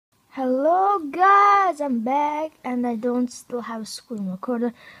Hello guys, I'm back and I don't still have a screen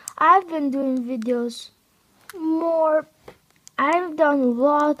recorder. I've been doing videos more. I've done a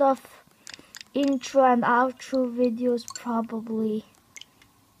lot of intro and outro videos probably,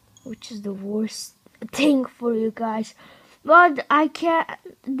 which is the worst thing for you guys. But I can't,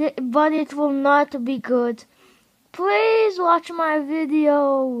 but it will not be good. Please watch my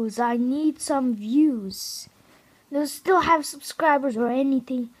videos. I need some views. They'll still have subscribers or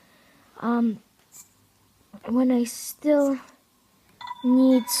anything. When I still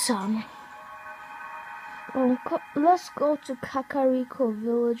need some. Oh, let's go to Kakariko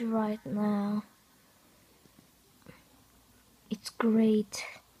village right now. It's great.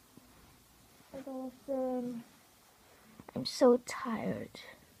 But also, I'm so tired.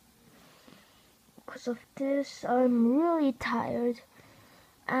 Because of this, I'm really tired.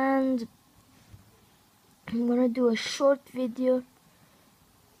 And I'm gonna do a short video.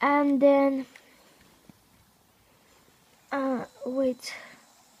 And then, wait.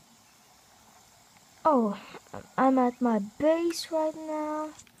 Oh, I'm at my base right now.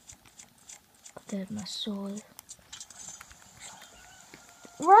 Oh, there's my soul.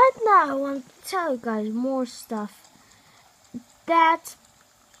 Right now, I want to tell you guys more stuff. That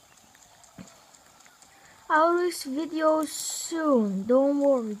I'll release videos soon. Don't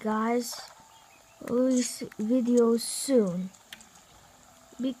worry, guys. I'll release videos soon.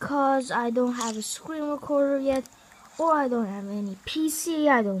 Because I don't have a screen recorder yet, or I don't have any PC.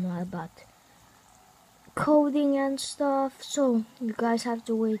 I don't know about coding and stuff. So you guys have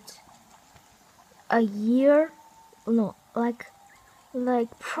to wait a year. No, like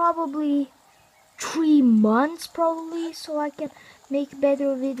probably 3 months probably, so I can make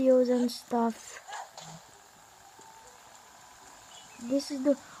better videos and stuff. This is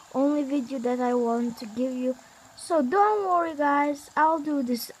the only video that I want to give you, so don't worry guys. I'll do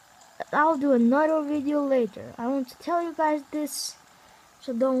another video later. I want to tell you guys this,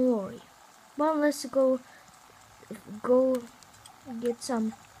 so don't worry. But let's go get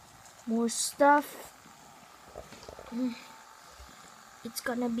some more stuff. It's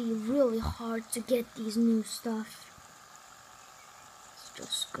gonna be really hard to get these new stuff.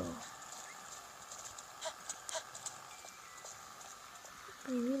 Let's just go.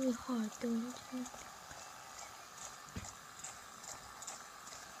 It'll be really hard, don't you think?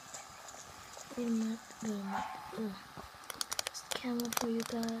 Wait a minute. Fix the camera for you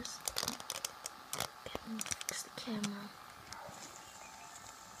guys. Fix the camera.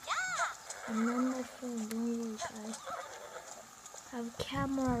 And then my phone, don't worry guys. I have a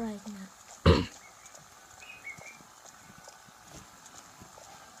camera right now.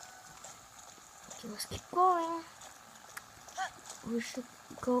 Okay, let's keep going. We should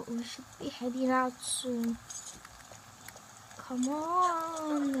be heading out soon. Come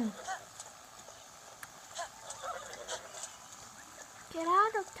on. Get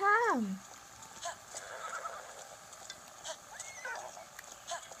out of town.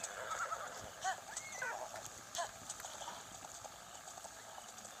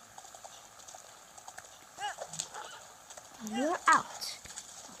 You're out.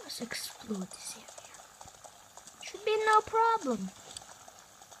 Let's explore this area. Should be no problem.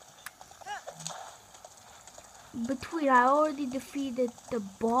 Between, I already defeated the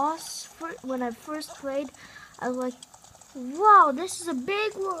boss. When I first played, I was like, wow, this is a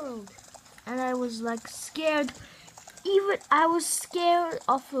big world. And I was like scared. I was scared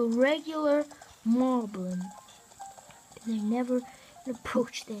of a regular moblin. And I never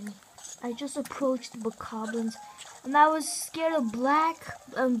approached any. I just approached the bokoblins. And I was scared of black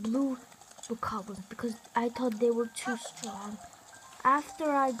and blue bokoblins because I thought they were too strong.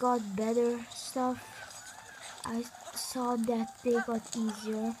 After I got better stuff, I saw that they got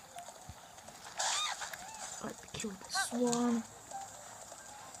easier. Let's kill this one.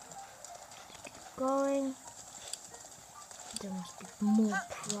 Keep going. There must be more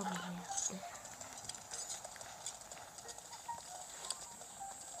probably out there.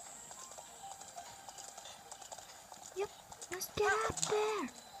 Yep, let's get up there.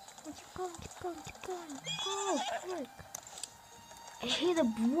 Keep going, keep going, keep going. Oh, frick. I hit a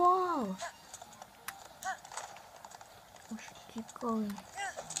wall. We should keep going.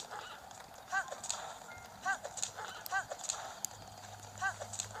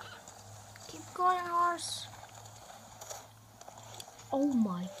 Keep going, horse. Oh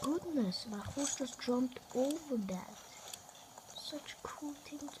my goodness, my horse just jumped over that. Such a cool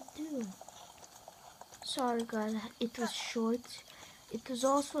thing to do. Sorry guys, it was short. It was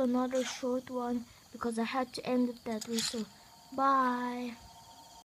also another short one because I had to end it that way, so bye.